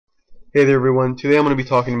Hey there everyone, today I'm going to be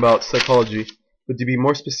talking about psychology, but to be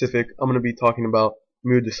more specific, I'm going to be talking about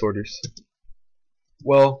mood disorders.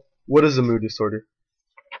 Well, what is a mood disorder?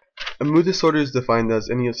 A mood disorder is defined as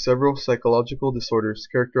any of several psychological disorders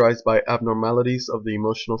characterized by abnormalities of the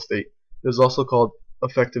emotional state. It is also called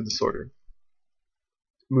affective disorder.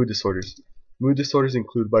 Mood disorders. Mood disorders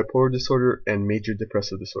include bipolar disorder and major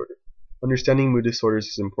depressive disorder. Understanding mood disorders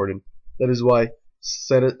is important. That is why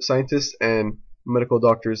scientists and medical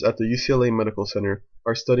doctors at the UCLA Medical Center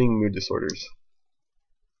are studying mood disorders.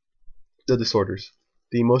 The disorders.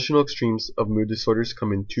 The emotional extremes of mood disorders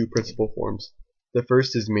come in two principal forms. The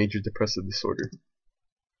first is major depressive disorder.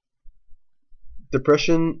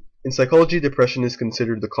 Depression. In psychology, depression is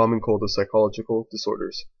considered the common cold of psychological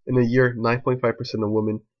disorders. In a year, 9.5% of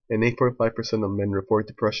women and 8.5% of men report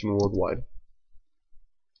depression worldwide.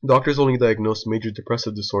 Doctors only diagnose major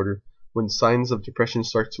depressive disorder when signs of depression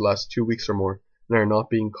start to last 2 weeks or more and are not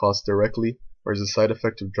being caused directly or as a side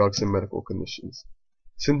effect of drugs and medical conditions.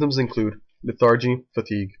 Symptoms include lethargy,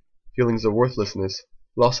 fatigue, feelings of worthlessness,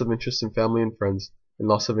 loss of interest in family and friends, and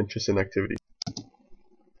loss of interest in activity.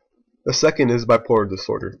 The second is bipolar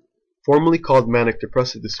disorder. Formerly called manic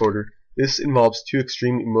depressive disorder, this involves two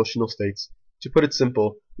extreme emotional states. To put it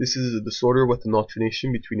simple, this is a disorder with an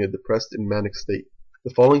alternation between a depressed and manic state.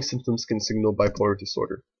 The following symptoms can signal bipolar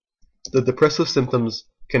disorder. The depressive symptoms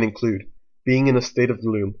can include being in a state of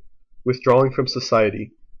gloom, withdrawing from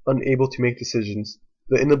society, unable to make decisions,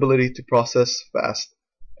 the inability to process fast,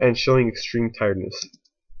 and showing extreme tiredness.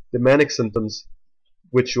 The manic symptoms,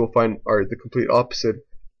 which you will find are the complete opposite,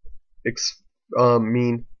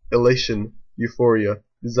 mean elation, euphoria,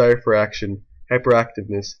 desire for action,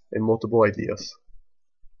 hyperactiveness, and multiple ideas.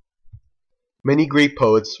 Many great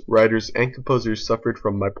poets, writers, and composers suffered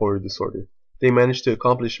from bipolar disorder. They managed to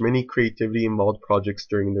accomplish many creativity-involved projects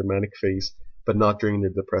during their manic phase, but not during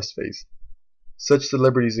their depressed phase. Such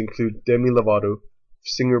celebrities include Demi Lovato,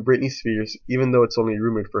 singer Britney Spears, even though it's only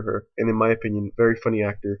rumored for her, and in my opinion, very funny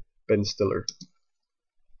actor Ben Stiller.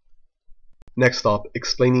 Next up,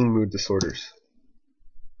 explaining mood disorders.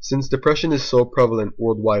 Since depression is so prevalent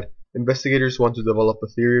worldwide, investigators want to develop a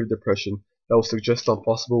theory of depression that will suggest on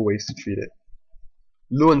possible ways to treat it.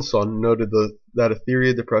 Lewinson noted that a theory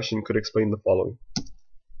of depression could explain the following.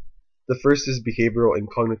 The first is behavioral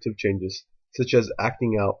and cognitive changes, such as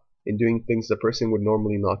acting out and doing things the person would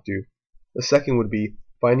normally not do. The second would be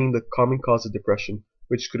finding the common cause of depression,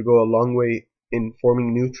 which could go a long way in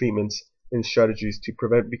forming new treatments and strategies to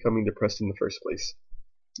prevent becoming depressed in the first place.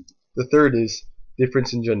 The third is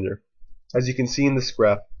difference in gender. As you can see in this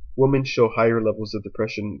graph, women show higher levels of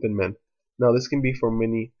depression than men. Now this can be for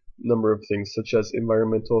many number of things, such as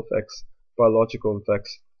environmental effects, biological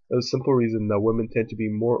effects, and the simple reason that women tend to be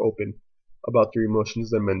more open about their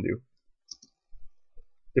emotions than men do.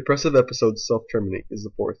 Depressive episodes self-terminate is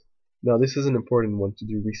the fourth. Now this is an important one to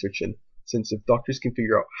do research in, since if doctors can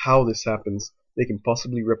figure out how this happens, they can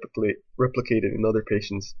possibly replicate it in other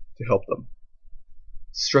patients to help them.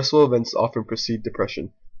 Stressful events often precede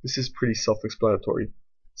depression. This is pretty self-explanatory,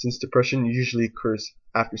 since depression usually occurs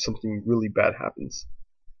after something really bad happens.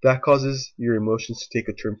 That causes your emotions to take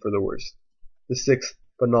a turn for the worse. The sixth,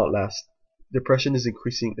 but not last, depression is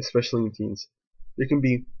increasing, especially in teens. There can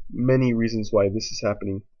be many reasons why this is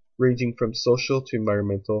happening, ranging from social to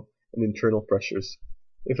environmental and internal pressures.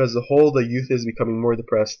 If as a whole the youth is becoming more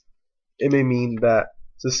depressed, it may mean that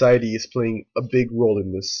society is playing a big role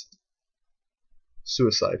in this.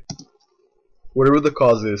 Suicide. Whatever the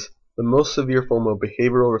cause is, the most severe form of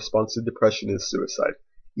behavioral response to depression is suicide.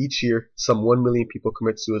 Each year, some 1 million people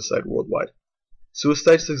commit suicide worldwide.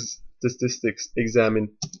 Suicide statistics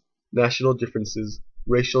examine national differences,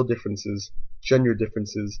 racial differences, gender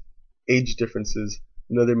differences, age differences,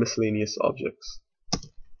 and other miscellaneous objects.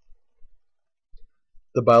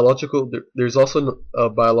 There's also a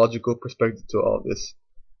biological perspective to all of this.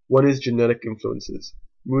 One is genetic influences.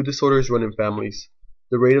 Mood disorders run in families.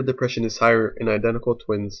 The rate of depression is higher in identical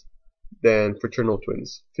twins than fraternal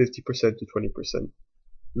twins, 50% to 20%.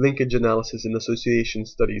 Linkage analysis and association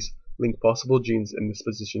studies link possible genes and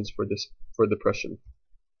dispositions for depression.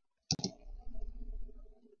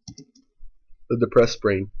 The depressed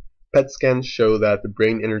brain. PET scans show that the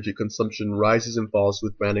brain energy consumption rises and falls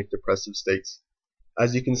with manic depressive states.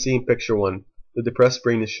 As you can see in picture 1, the depressed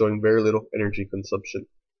brain is showing very little energy consumption.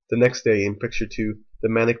 The next day, in picture 2, the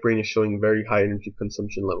manic brain is showing very high energy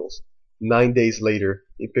consumption levels. 9 days later,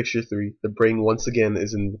 in picture 3, the brain once again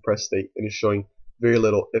is in the depressed state and is showing very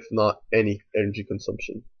little, if not any, energy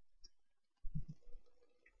consumption.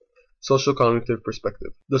 Social cognitive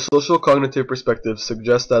perspective. The social cognitive perspective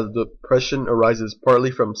suggests that depression arises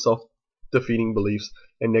partly from self-defeating beliefs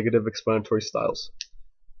and negative explanatory styles.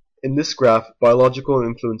 In this graph, biological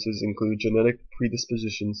influences include genetic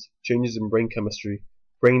predispositions, changes in brain chemistry,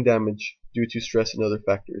 brain damage due to stress and other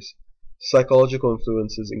factors. Psychological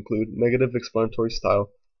influences include negative explanatory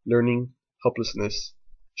style, learning, helplessness,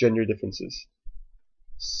 gender differences.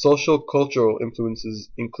 Social cultural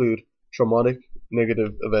influences include traumatic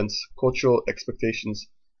negative events, cultural expectations,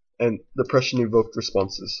 and depression-evoked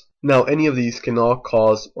responses. Now, any of these can all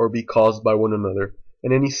cause or be caused by one another,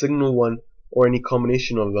 and any single one or any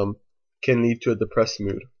combination of them can lead to a depressed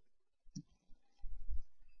mood.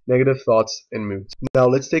 Negative thoughts and moods. Now,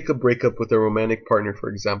 let's take a breakup with a romantic partner, for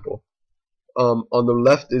example. On the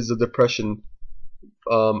left is the depression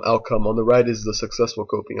outcome, on the right is the successful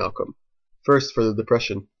coping outcome. First, for the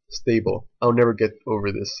depression, stable, I'll never get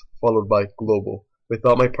over this, followed by global,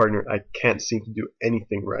 without my partner I can't seem to do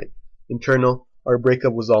anything right. Internal, our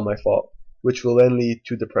breakup was all my fault, which will then lead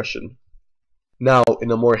to depression. Now,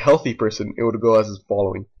 in a more healthy person, it would go as the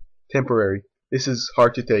following. Temporary, this is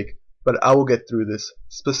hard to take, but I will get through this.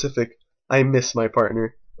 Specific, I miss my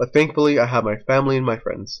partner, but thankfully I have my family and my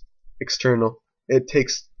friends. External, it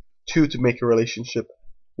takes two to make a relationship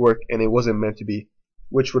work and it wasn't meant to be,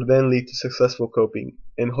 which would then lead to successful coping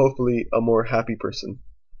and hopefully a more happy person.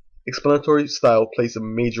 Explanatory style plays a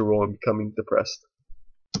major role in becoming depressed.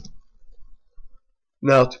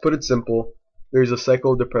 Now, to put it simple, there is a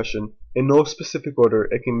cycle of depression. In no specific order,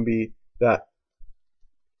 it can be that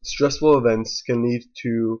stressful events can lead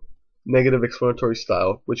to negative explanatory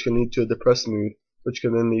style, which can lead to a depressed mood, which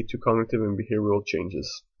can then lead to cognitive and behavioral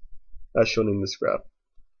changes, as shown in this graph.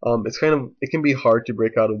 It can be hard to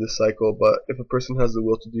break out of this cycle, but if a person has the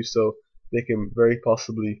will to do so, they can very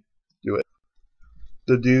possibly do it.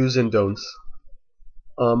 The do's and don'ts.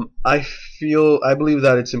 I believe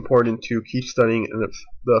that it's important to keep studying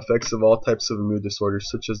the effects of all types of mood disorders,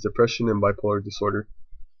 such as depression and bipolar disorder,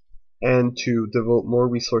 and to devote more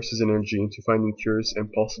resources and energy into finding cures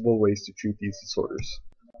and possible ways to treat these disorders.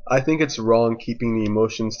 I think it's wrong keeping the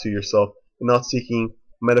emotions to yourself and not seeking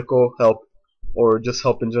medical help or just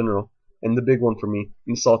help in general. And the big one for me,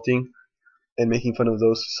 insulting and making fun of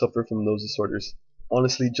those who suffer from those disorders.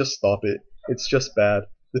 Honestly, just stop it. It's just bad.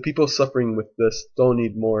 The people suffering with this don't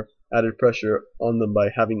need more added pressure on them by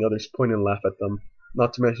having others point and laugh at them.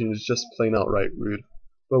 Not to mention it's just plain outright rude.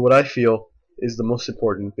 But what I feel is the most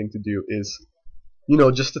important thing to do is,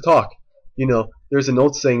 just to talk. There's an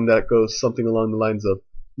old saying that goes something along the lines of,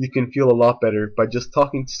 you can feel a lot better by just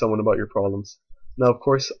talking to someone about your problems. Now, of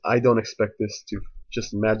course, I don't expect this to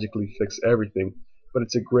just magically fix everything, but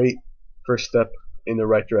it's a great first step in the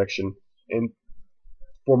right direction, and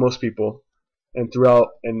for most people, and throughout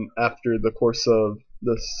and after the course of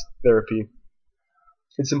this therapy,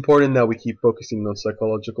 it's important that we keep focusing on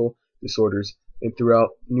psychological disorders, and throughout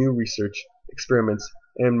new research, experiments,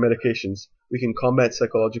 and medications, we can combat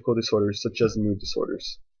psychological disorders such as mood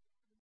disorders.